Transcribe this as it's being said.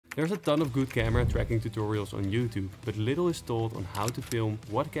There's a ton of good camera tracking tutorials on YouTube, but little is told on how to film,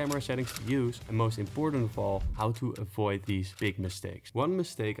 what camera settings to use, and most important of all, how to avoid these big mistakes. One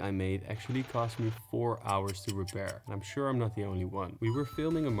mistake I made actually cost me 4 hours to repair, and I'm sure I'm not the only one. We were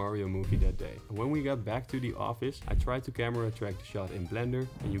filming a Mario movie that day, and when we got back to the office, I tried to camera track the shot in Blender,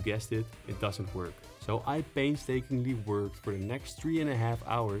 and you guessed it, it doesn't work. So I painstakingly worked for the next 3.5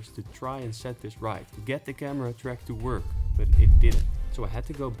 hours to try and set this right, to get the camera track to work, but it didn't. So I had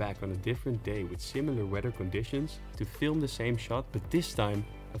to go back on a different day with similar weather conditions to film the same shot, but this time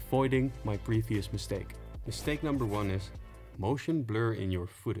avoiding my previous mistake. Mistake number 1 is motion blur in your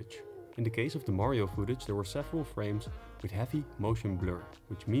footage. In the case of the Mario footage, there were several frames with heavy motion blur,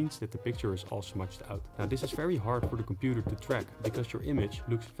 which means that the picture is all smudged out. Now this is very hard for the computer to track because your image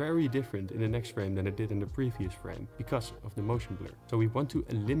looks very different in the next frame than it did in the previous frame because of the motion blur. So we want to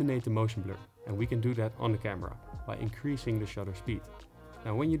eliminate the motion blur, and we can do that on the camera by increasing the shutter speed.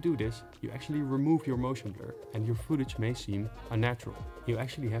 Now when you do this, you actually remove your motion blur and your footage may seem unnatural. You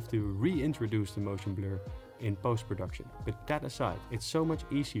actually have to reintroduce the motion blur in post-production. But that aside, it's so much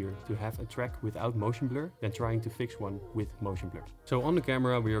easier to have a track without motion blur than trying to fix one with motion blur. So on the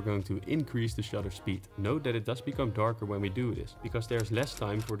camera we are going to increase the shutter speed. Note that it does become darker when we do this, because there's less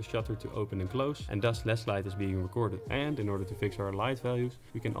time for the shutter to open and close, and thus less light is being recorded. And in order to fix our light values,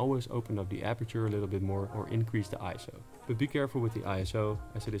 we can always open up the aperture a little bit more or increase the ISO. But be careful with the ISO,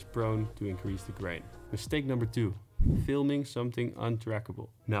 as it is prone to increase the grain. Mistake number 2. Filming something untrackable.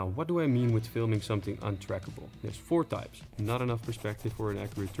 Now, what do I mean with filming something untrackable? There's 4 types. Not enough perspective for an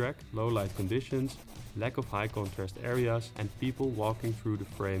accurate track, low light conditions, lack of high contrast areas, and people walking through the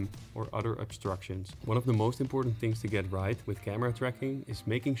frame or other obstructions. One of the most important things to get right with camera tracking is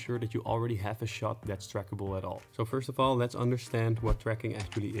making sure that you already have a shot that's trackable at all. So first of all, let's understand what tracking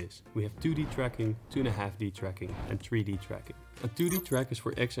actually is. We have 2D tracking, 2.5D tracking, and 3D tracking. A 2D track is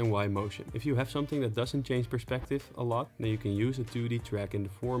for X and Y motion. If you have something that doesn't change perspective a lot, then you can use a 2D track in the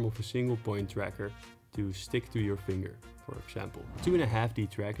form of a single point tracker to stick to your finger, for example. 2.5D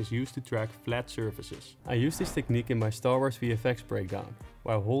track is used to track flat surfaces. I use this technique in my Star Wars VFX breakdown,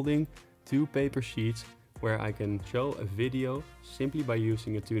 while holding 2 paper sheets where I can show a video simply by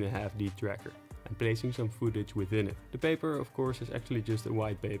using a 2.5D tracker and placing some footage within it. The paper, of course, is actually just a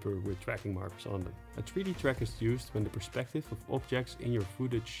white paper with tracking markers on them. A 3D track is used when the perspective of objects in your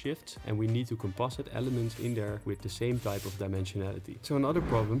footage shifts and we need to composite elements in there with the same type of dimensionality. So another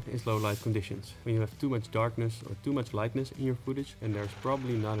problem is low light conditions. When you have too much darkness or too much lightness in your footage, then there's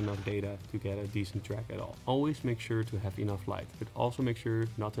probably not enough data to get a decent track at all. Always make sure to have enough light, but also make sure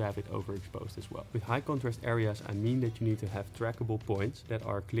not to have it overexposed as well. With high contrast areas, I mean that you need to have trackable points that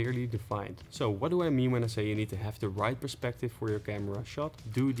are clearly defined. So what do I mean when I say you need to have the right perspective for your camera shot?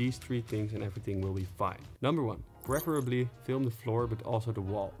 Do these 3 things and everything will be fine. Number 1, preferably film the floor but also the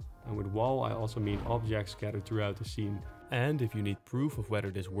wall. And with wall I also mean objects scattered throughout the scene. And if you need proof of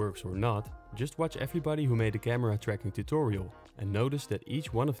whether this works or not, just watch everybody who made a camera tracking tutorial and notice that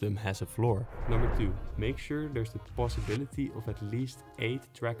each one of them has a floor. Number 2, make sure there's the possibility of at least 8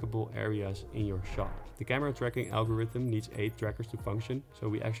 trackable areas in your shot. The camera tracking algorithm needs 8 trackers to function, so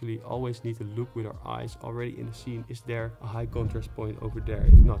we actually always need to look with our eyes already in the scene. Is there a high contrast point over there?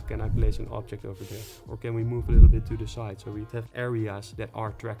 If not, can I place an object over there? Or can we move a little bit to the side so we have areas that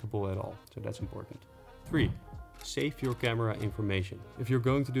are trackable at all? So that's important. 3. Save your camera information. If you're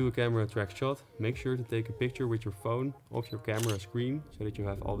going to do a camera track shot, make sure to take a picture with your phone of your camera screen so that you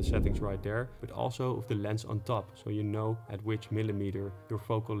have all the settings right there, but also of the lens on top so you know at which millimeter your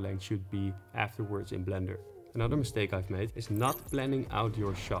focal length should be afterwards in Blender. Another mistake I've made is not planning out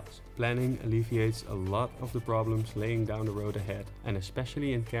your shots. Planning alleviates a lot of the problems laying down the road ahead, and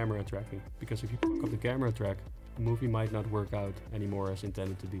especially in camera tracking, because if you pick up the camera track, the movie might not work out anymore as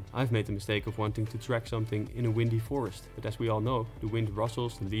intended to be. I've made the mistake of wanting to track something in a windy forest, but as we all know, the wind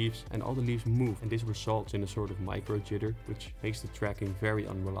rustles the leaves and all the leaves move, and this results in a sort of micro jitter, which makes the tracking very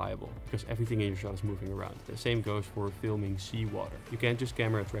unreliable because everything in your shot is moving around. The same goes for filming seawater. You can't just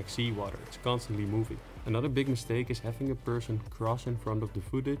camera track seawater, it's constantly moving. Another big mistake is having a person cross in front of the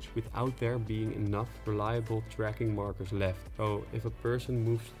footage without there being enough reliable tracking markers left. So if a person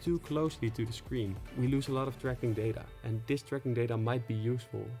moves too closely to the screen, we lose a lot of tracking data, and this tracking data might be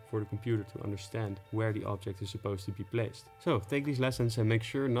useful for the computer to understand where the object is supposed to be placed. So take these lessons and make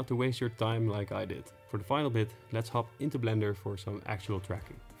sure not to waste your time like I did. For the final bit, let's hop into Blender for some actual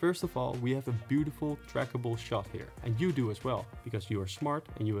tracking. First of all, we have a beautiful trackable shot here, and you do as well, because you are smart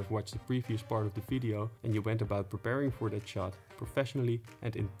and you have watched the previous part of the video and you went about preparing for that shot professionally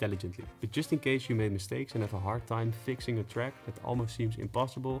and intelligently. But just in case you made mistakes and have a hard time fixing a track that almost seems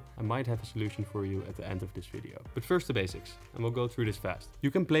impossible, I might have a solution for you at the end of this video. But first the basics, and we'll go through this fast. You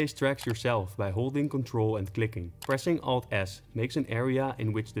can place tracks yourself by holding Ctrl and clicking. Pressing Alt S makes an area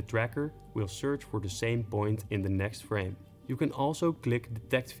in which the tracker will search for the same point in the next frame. You can also click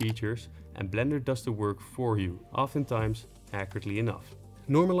Detect Features and Blender does the work for you, oftentimes accurately enough.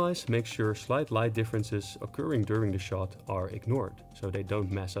 Normalize makes sure slight light differences occurring during the shot are ignored, so they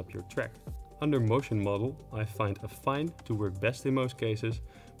don't mess up your track. Under Motion Model, I find Affine to work best in most cases,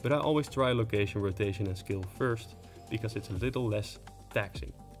 but I always try location, rotation and scale first, because it's a little less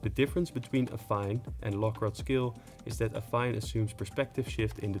taxing. The difference between Affine and Lock Rod Scale is that Affine assumes perspective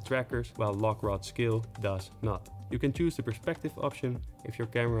shift in the trackers, while Lock Rod Scale does not. You can choose the perspective option if your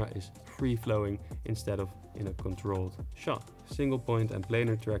camera is free-flowing instead of in a controlled shot. Single point and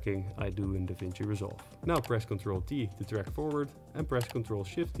planar tracking I do in DaVinci Resolve. Now press Ctrl T to track forward and press Ctrl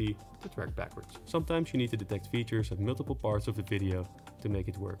Shift T to track backwards. Sometimes you need to detect features at multiple parts of the video to make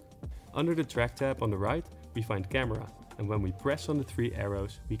it work. Under the Track tab on the right, we find Camera, and when we press on the 3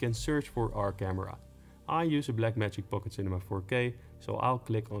 arrows, we can search for our camera. I use a Blackmagic Pocket Cinema 4K, so I'll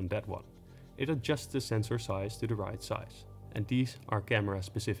click on that one. It adjusts the sensor size to the right size, and these are camera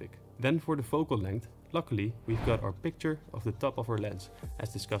specific. Then for the focal length, luckily we've got our picture of the top of our lens,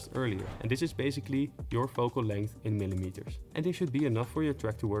 as discussed earlier, and this is basically your focal length in millimeters. And this should be enough for your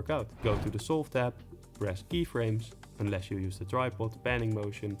track to work out. Go to the Solve tab, press Keyframes, unless you use the tripod panning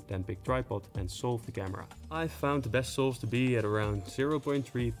motion, then pick tripod and solve the camera. I found the best solves to be at around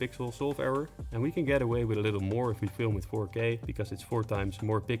 0.3 pixel solve error, and we can get away with a little more if we film with 4K, because it's 4 times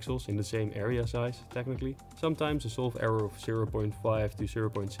more pixels in the same area size, technically. Sometimes a solve error of 0.5 to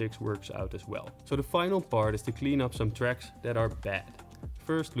 0.6 works out as well. So the final part is to clean up some tracks that are bad.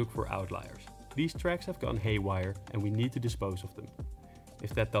 First, look for outliers. These tracks have gone haywire and we need to dispose of them.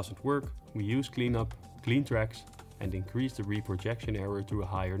 If that doesn't work, we use cleanup, clean tracks, and increase the reprojection error to a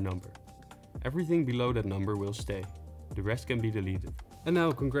higher number. Everything below that number will stay. The rest can be deleted. And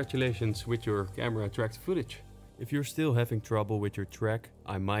now congratulations with your camera tracked footage. If you're still having trouble with your track,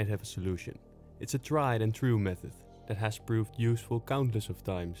 I might have a solution. It's a tried and true method that has proved useful countless of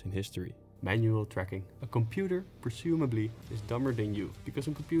times in history. Manual tracking. A computer, presumably, is dumber than you, because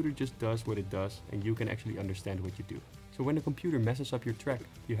a computer just does what it does and you can actually understand what you do. So when a computer messes up your track,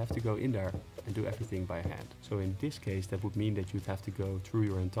 you have to go in there and do everything by hand. So in this case, that would mean that you'd have to go through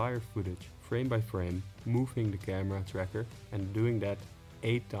your entire footage, frame by frame, moving the camera tracker and doing that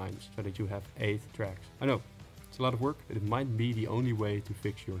 8 times so that you have 8 tracks. I know, it's a lot of work, but it might be the only way to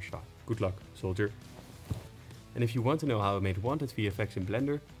fix your shot. Good luck, soldier. And if you want to know how I made wanted VFX in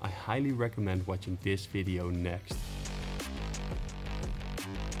Blender, I highly recommend watching this video next.